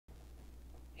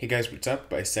Hey guys, what's up?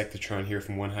 Bisectatron here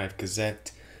from OneHive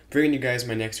Gazette, bringing you guys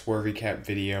my next war recap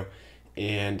video,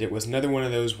 and it was another one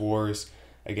of those wars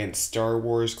against Star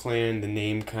Wars clan. The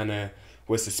name kind of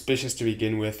was suspicious to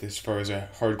begin with as far as a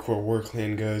hardcore war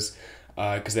clan goes,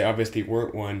 because they obviously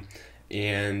weren't one,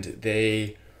 and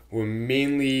they were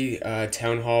mainly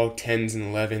Town Hall 10s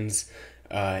and 11s,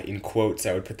 in quotes.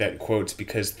 I would put that in quotes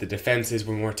because the defenses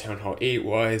were more Town Hall 8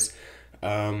 wise.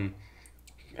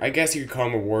 I guess you could call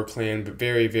them a war clan, but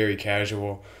very, very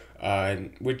casual,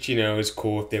 which, you know, is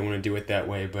cool if they want to do it that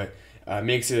way, but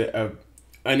makes it a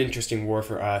uninteresting war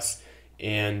for us,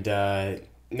 and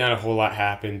not a whole lot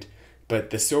happened. But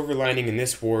the silver lining in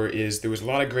this war is there was a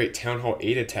lot of great Town Hall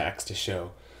 8 attacks to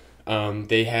show.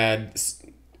 They had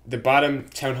the bottom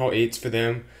Town Hall 8s for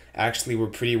them actually were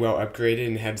pretty well upgraded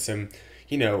and had some,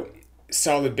 you know,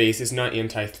 solid bases, not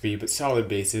anti-3, but solid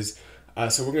bases.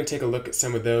 So we're going to take a look at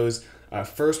some of those.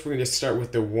 First, we're going to start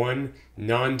with the one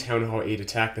non-Town Hall 8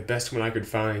 attack, the best one I could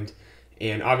find.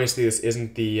 And obviously this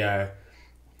isn't the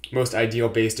most ideal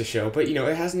base to show, but you know,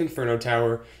 it has an Inferno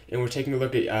Tower, and we're taking a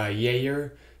look at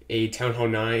Yair, a Town Hall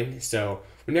 9. So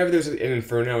whenever there's an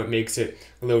Inferno, it makes it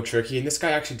a little tricky. And this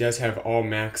guy actually does have all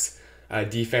max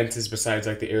defenses besides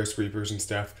like the Air Sweepers and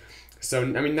stuff. So,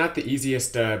 I mean, not the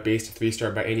easiest base to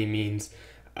 3-star by any means.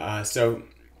 So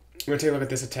we're going to take a look at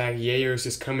this attack. Yair is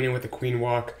just coming in with a Queen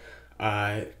Walk.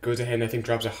 Goes ahead and I think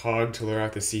drops a Hog to lure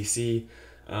out the CC.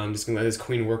 Just gonna let his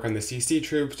Queen work on the CC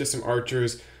troops. Just some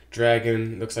archers,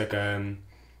 dragon. Looks like I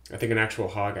think an actual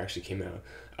Hog actually came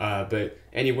out. But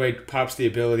anyway, pops the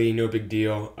ability. No big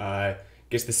deal.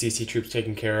 Gets the CC troops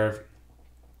taken care of.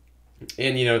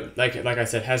 And you know, like I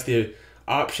said, has the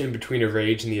option between a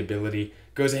rage and the ability.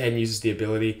 Goes ahead and uses the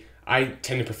ability. I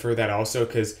tend to prefer that also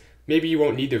because maybe you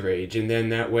won't need the rage, and then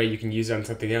that way you can use it on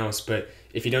something else. But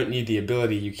if you don't need the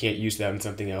ability, you can't use that on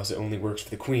something else. It only works for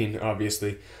the Queen,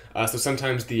 obviously. So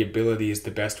sometimes the ability is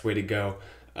the best way to go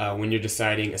when you're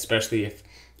deciding, especially if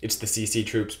it's the CC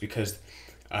troops, because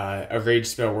a rage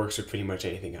spell works for pretty much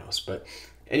anything else. But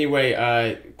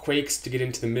anyway, Quakes to get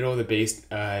into the middle of the base,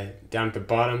 down at the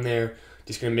bottom there.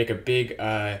 Just going to make a big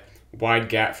wide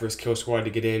gap for his kill squad to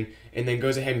get in, and then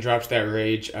goes ahead and drops that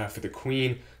rage for the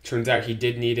Queen. Turns out he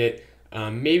did need it.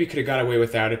 Maybe could have got away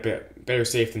without it, but better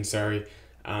safe than sorry.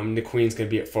 The Queen's going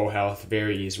to be at full health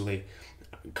very easily.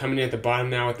 Coming in at the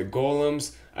bottom now with the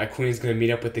Golems, Queen's going to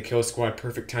meet up with the kill squad.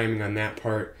 Perfect timing on that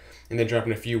part. And then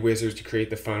dropping a few wizards to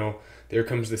create the funnel. There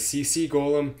comes the CC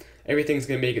Golem. Everything's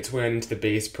going to make its way into the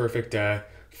base. Perfect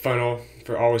funnel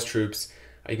for all his troops.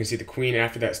 You can see the Queen,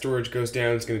 after that storage goes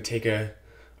down, is going to take a...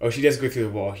 Oh, she does go through the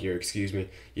wall here, excuse me.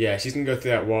 Yeah, she's going to go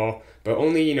through that wall, but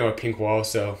only, you know, a pink wall,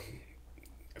 so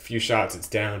a few shots, it's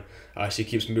down. She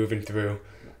keeps moving through.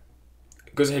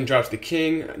 Goes ahead and drops the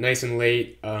King, nice and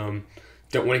late. Don't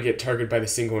want to get targeted by the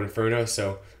single Inferno,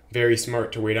 so very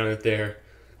smart to wait on it there.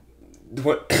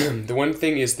 The one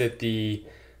thing is that the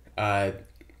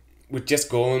with just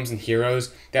Golems and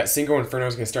Heroes, that single Inferno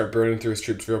is going to start burning through his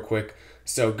troops real quick.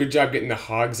 So good job getting the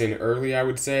Hogs in early, I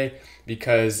would say,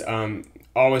 because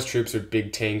all his troops are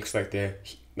big tanks, like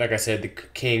I said, the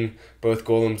King, both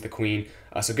Golems, the Queen.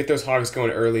 So get those Hogs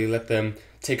going early, let them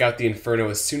take out the Inferno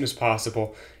as soon as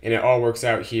possible, and it all works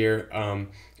out here.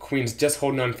 Queen's just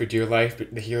holding on for dear life,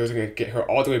 but the heroes are going to get her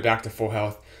all the way back to full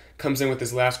health. Comes in with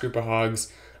this last group of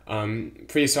Hogs.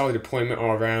 Pretty solid deployment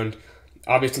all around.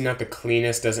 Obviously not the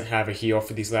cleanest, doesn't have a heal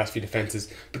for these last few defenses,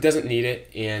 but doesn't need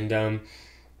it. And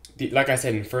like I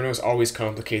said, Infernos always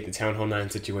complicate the Town Hall 9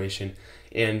 situation.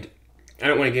 And I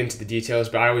don't want to get into the details,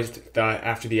 but I always thought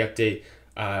after the update,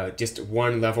 just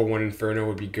one level 1 Inferno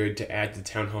would be good to add to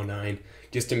Town Hall 9,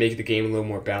 just to make the game a little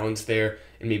more balanced there,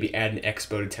 and maybe add an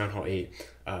Expo to Town Hall 8.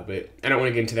 But I don't want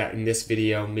to get into that in this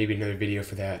video, maybe another video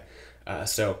for that.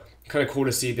 So kind of cool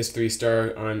to see this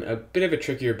 3-star on a bit of a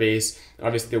trickier base.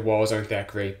 Obviously the walls aren't that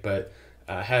great, but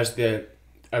has the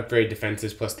upgrade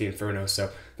defenses plus the Inferno. So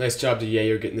nice job to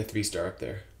Yair getting the 3-star up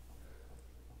there.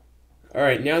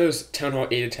 Alright, now those Town Hall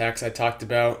 8 attacks I talked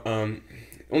about.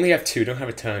 Only have 2, don't have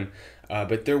a ton.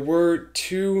 But there were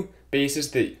 2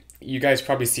 bases that you guys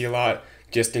probably see a lot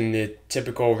just in the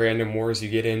typical random wars you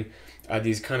get in.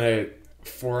 These kind of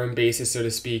forum bases, so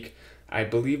to speak. I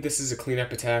believe this is a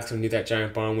cleanup attack, so I knew that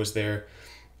giant bomb was there.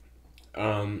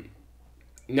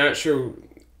 Not sure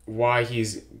why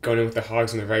he's going in with the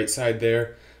Hogs on the right side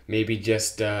there. Maybe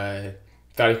just thought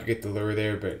he could get the lure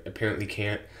there, but apparently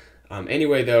can't.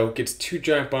 Anyway, though, gets 2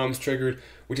 giant bombs triggered,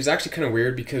 which is actually kind of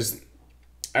weird because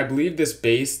I believe this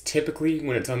base, typically,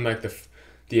 when it's on like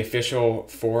the official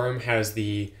forum, has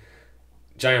the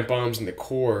giant bombs in the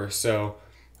core, so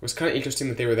it was kind of interesting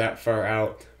that they were that far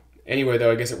out. Anyway,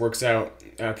 though, I guess it works out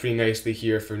pretty nicely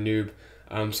here for noob.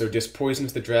 So just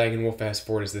poisons the dragon. We'll fast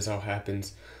forward as this all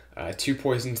happens. 2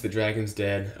 poisons, the dragon's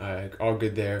dead. All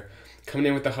good there. Coming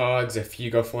in with the hogs, a few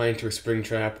go flying to a spring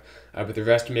trap, but the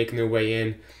rest are making their way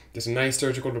in. Just a nice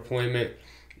surgical deployment.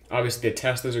 Obviously, the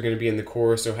Teslas are going to be in the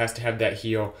core, so it has to have that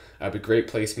heal. But great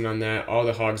placement on that. All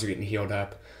the hogs are getting healed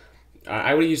up.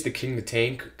 I would use the king to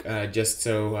tank, just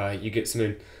so you get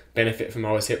some benefit from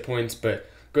all his hit points, but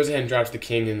goes ahead and drops the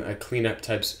king in a cleanup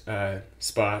type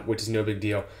spot, which is no big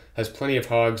deal. Has plenty of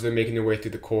hogs. They're making their way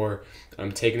through the core,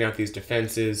 taking out these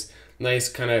defenses. Nice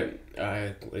kind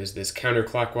of, what is this,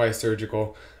 counterclockwise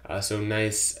surgical. So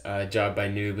nice job by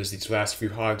noob as these last few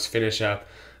hogs finish up.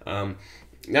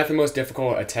 Not the most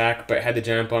difficult attack, but had the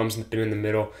giant bombs been in the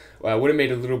middle, would have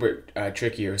made it a little bit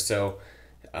trickier. So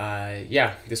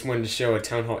yeah, just wanted to show a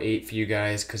Town Hall 8 for you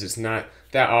guys because it's not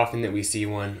that often that we see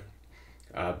one.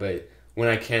 But when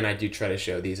I can, I do try to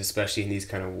show these, especially in these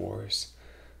kind of wars.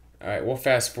 Alright, we'll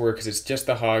fast forward because it's just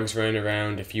the hogs running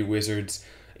around, a few wizards,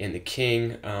 and the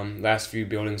king. Last few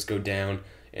buildings go down,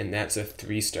 and that's a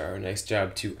 3-star. Nice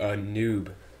job to a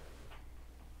noob.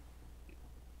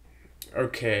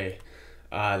 Okay,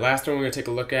 last one we're going to take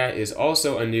a look at is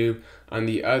also a noob on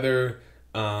the other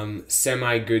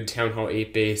semi-good Town Hall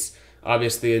 8 base.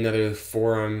 Obviously another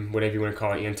forum, whatever you want to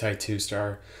call it,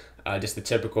 anti-2-star. Just the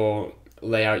typical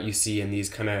layout you see in these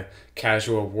kind of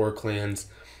casual war clans.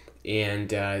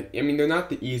 And I mean, they're not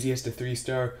the easiest to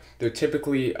 3-star. They're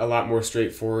typically a lot more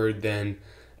straightforward than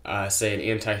say an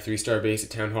anti-3-star base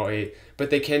at Town Hall 8, but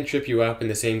they can trip you up, and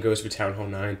the same goes for Town Hall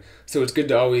 9. So it's good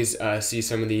to always see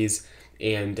some of these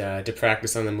and to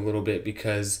practice on them a little bit,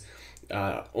 because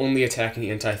only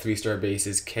attacking anti-3-star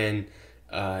bases can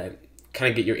kind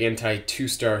of get your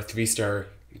anti-2-star, 3-star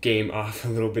game off a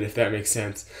little bit, if that makes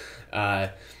sense.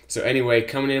 So anyway,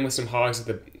 coming in with some hogs at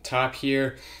the top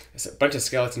here, a bunch of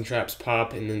skeleton traps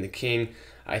pop, and then the king.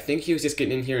 I think he was just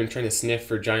getting in here and trying to sniff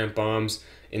for giant bombs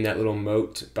in that little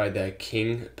moat by the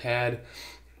king pad,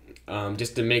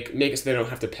 just to make it so they don't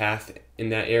have to path in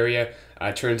that area.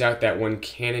 Turns out that one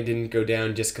cannon didn't go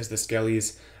down just because the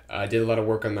skellies did a lot of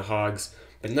work on the hogs,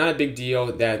 but not a big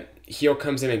deal. That heal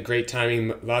comes in at great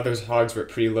timing. A lot of those hogs were at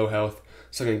pretty low health,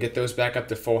 so I'm going to get those back up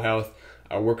to full health.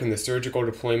 Working the surgical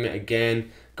deployment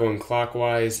again, going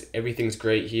clockwise. Everything's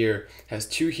great here. Has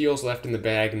 2 heals left in the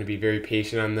bag, and to be very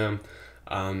patient on them.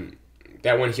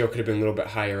 That one heal could have been a little bit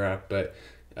higher up, but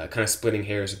kind of splitting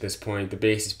hairs at this point. The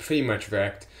base is pretty much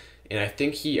wrecked, and I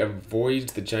think he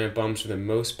avoids the giant bombs for the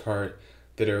most part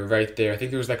that are right there. I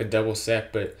think there was like a double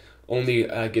set, but only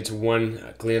gets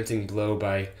one glancing blow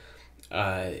by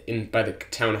the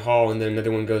town hall, and then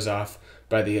another one goes off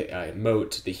by the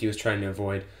moat that he was trying to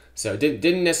avoid. So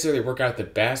didn't necessarily work out the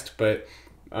best, but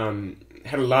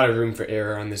had a lot of room for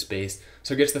error on this base.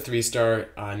 So gets the 3-star.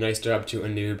 Nice job to a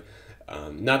noob.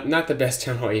 Not the best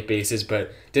Town Hall 8 bases,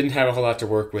 but didn't have a whole lot to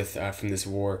work with from this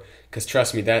war. Because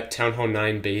trust me, that Town Hall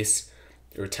 9 base,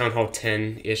 or Town Hall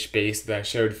 10-ish base that I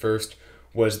showed first,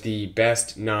 was the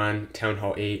best non-Town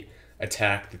Hall 8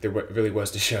 attack that there really was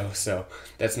to show. So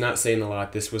that's not saying a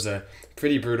lot. This was a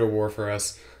pretty brutal war for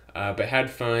us, but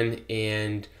had fun,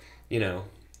 and you know,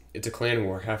 it's a clan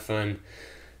war. Have fun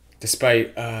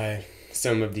despite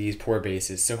some of these poor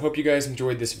bases. So hope you guys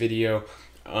enjoyed this video.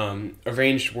 A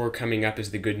ranged war coming up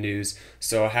is the good news,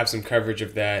 so I'll have some coverage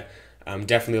of that.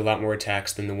 Definitely a lot more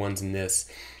attacks than the ones in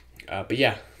this. But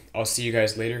yeah, I'll see you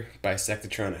guys later.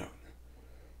 Bisectatron out.